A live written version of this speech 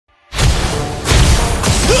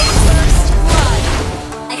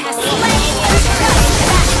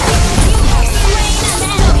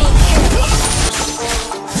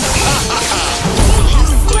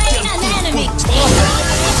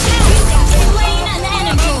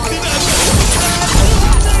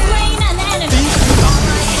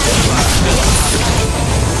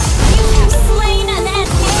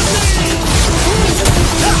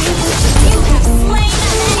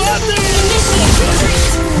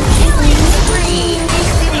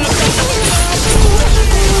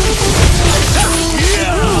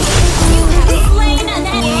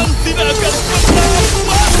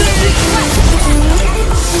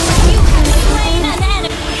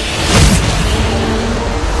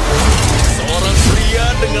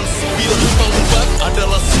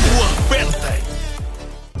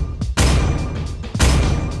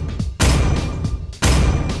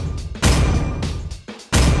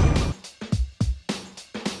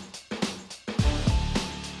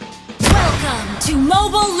to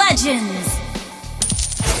Mobile Legends!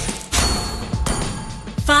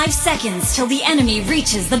 5 seconds till the enemy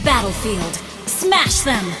reaches the battlefield. Smash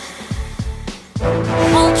them!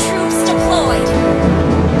 All troops deployed!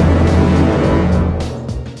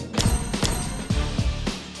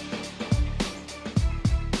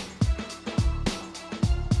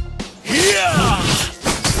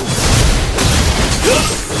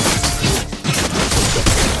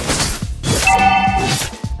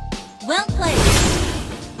 Well played.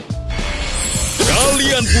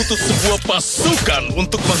 Kalian butuh sebuah pasukan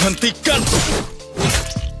untuk menghentikanku.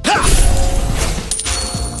 Ha!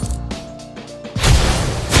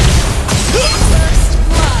 First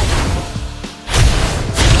blood.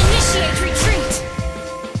 Initiate retreat.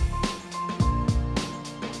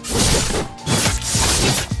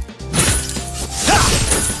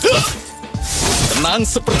 Tenang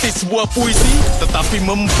seperti sebuah puisi, tetapi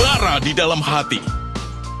membara di dalam hati.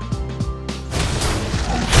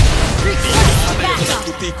 Ada yang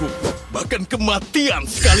menakutiku, bahkan kematian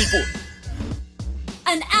sekalipun.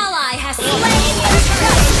 An ally has slain your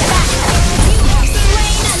turret. You have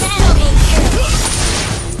slain an enemy.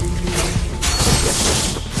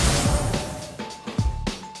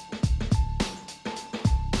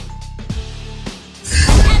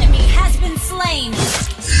 An enemy has been slain.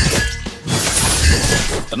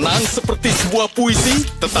 Tenang seperti sebuah puisi,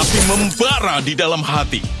 tetapi membara di dalam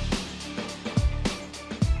hati.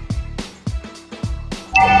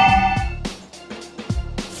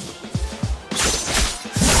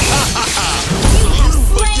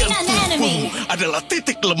 Bagian tubuhmu adalah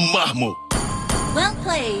titik lemahmu. Well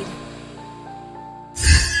played.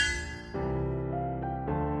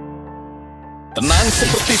 Tenang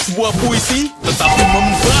seperti sebuah puisi, tetapi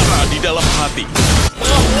membara di dalam hati.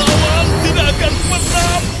 Pahlawan tidak akan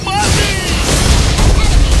pernah mati.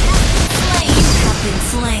 Enemy have been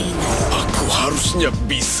slain. Aku harusnya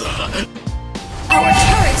bisa. Our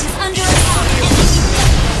turret is under attack.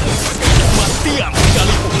 Kematian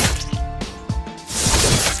sekalipun.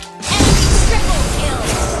 Enemy triple kill.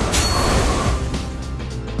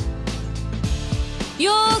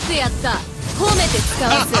 Yoku yatta. Homete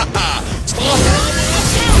tsukawasu. You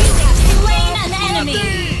have slain an enemy.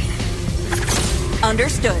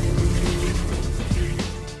 Understood.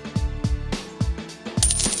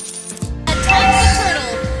 Attack the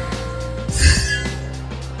turtle.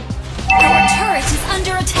 Our turret is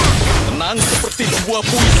under attack. Tenang seperti sebuah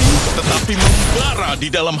puisi, tetapi membara di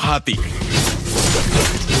dalam hati.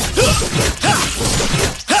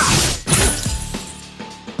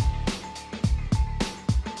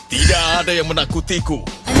 Tidak ada yang menakutiku.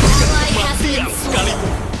 An ally has Kematian been slain.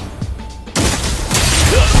 sekalipun.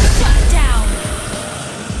 Shut down.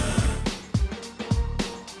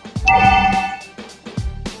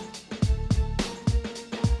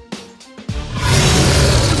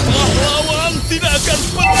 Pahlawan tidak akan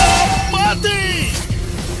pernah mati.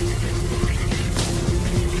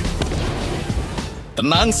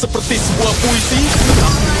 Tenang seperti sebuah puisi,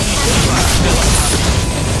 tetapi membara di dalam hati.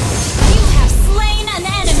 You have slain an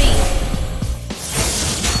enemy.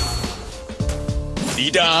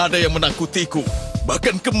 Tidak ada yang menakutiku,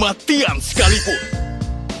 bahkan kematian sekalipun.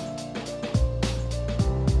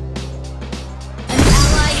 An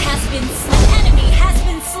ally has been slain. Enemy has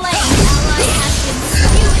been slain. Ally has been slain.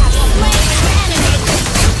 You have slain an enemy.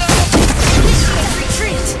 Initiate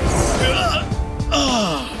retreat.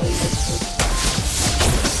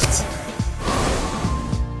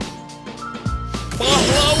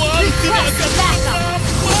 Pahlawan tidak akan pernah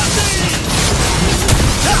mati.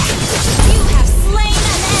 You have slain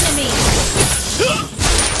an enemy.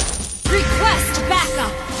 Request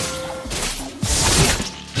backup.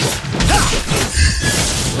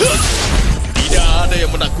 Tidak ada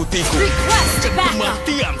yang menakutiku, Request bahkan backup.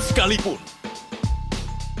 kematian sekalipun.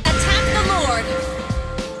 Attack the Lord.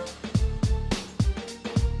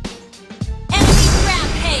 Enemy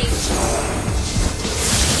rampage.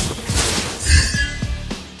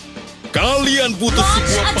 Kalian butuh Launch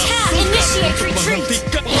sebuah attack. pasukan Initiate untuk retreat.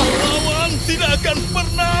 menghentikan. Pahlawan tidak akan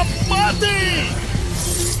pernah mati.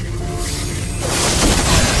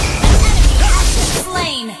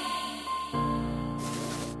 Slain.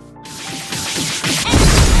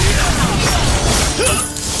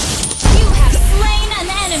 You have slain an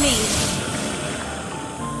enemy.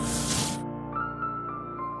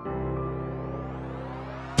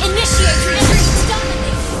 Initiate retreat.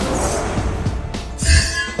 Dominate.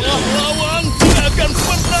 Pahlawan tidak akan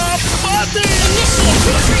pernah mati. Initiate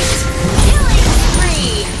retreat. Killing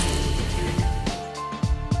spree.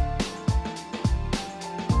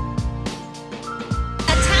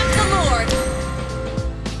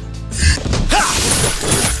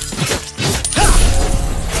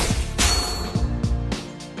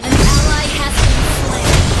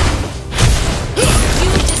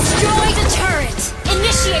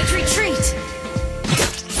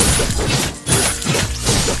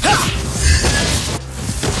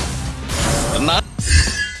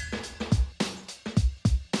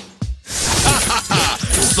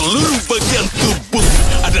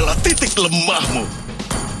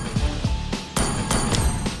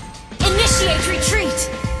 Initiate retreat.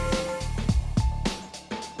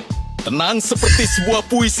 Tenang seperti sebuah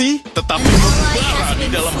puisi, tetapi membara di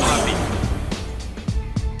dalam hati.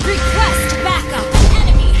 Request backup. An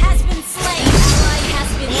enemy has been slain. Ally has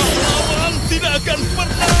been slain. Lawan tidak akan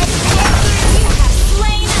pernah You have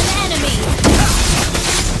slain an enemy.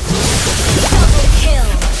 Double kill.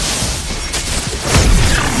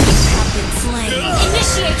 You have been slain.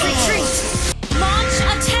 Initiate retreat. Launch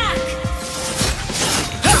attack.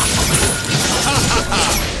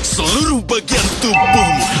 Seluruh bagian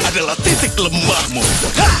tubuhmu adalah titik lemahmu.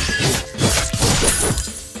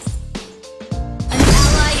 An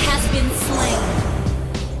ally has been slain.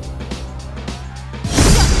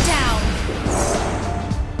 Shut down.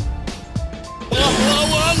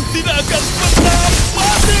 Lawan tidak akan pernah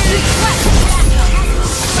mati. Request backup.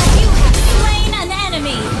 You have slain an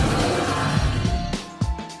enemy.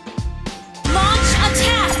 Launch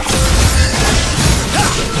attack.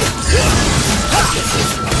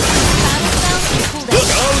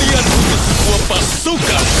 Kalian butuh sebuah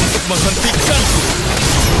pasukan untuk menghentikanku.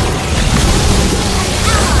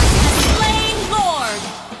 Ally has slain Lord.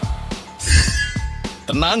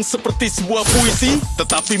 Tenang seperti sebuah puisi,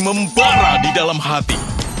 tetapi membara di dalam hati.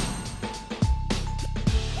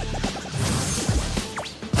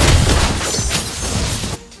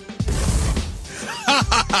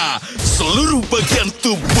 Hahaha, seluruh bagian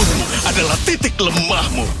tubuhmu adalah titik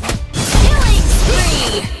lemahmu. Killing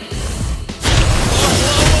spree.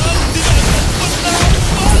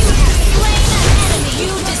 Slain an enemy.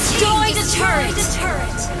 You destroyed a turret.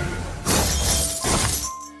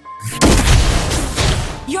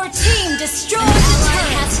 Your team destroyed the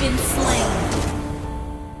turret. Has been slain.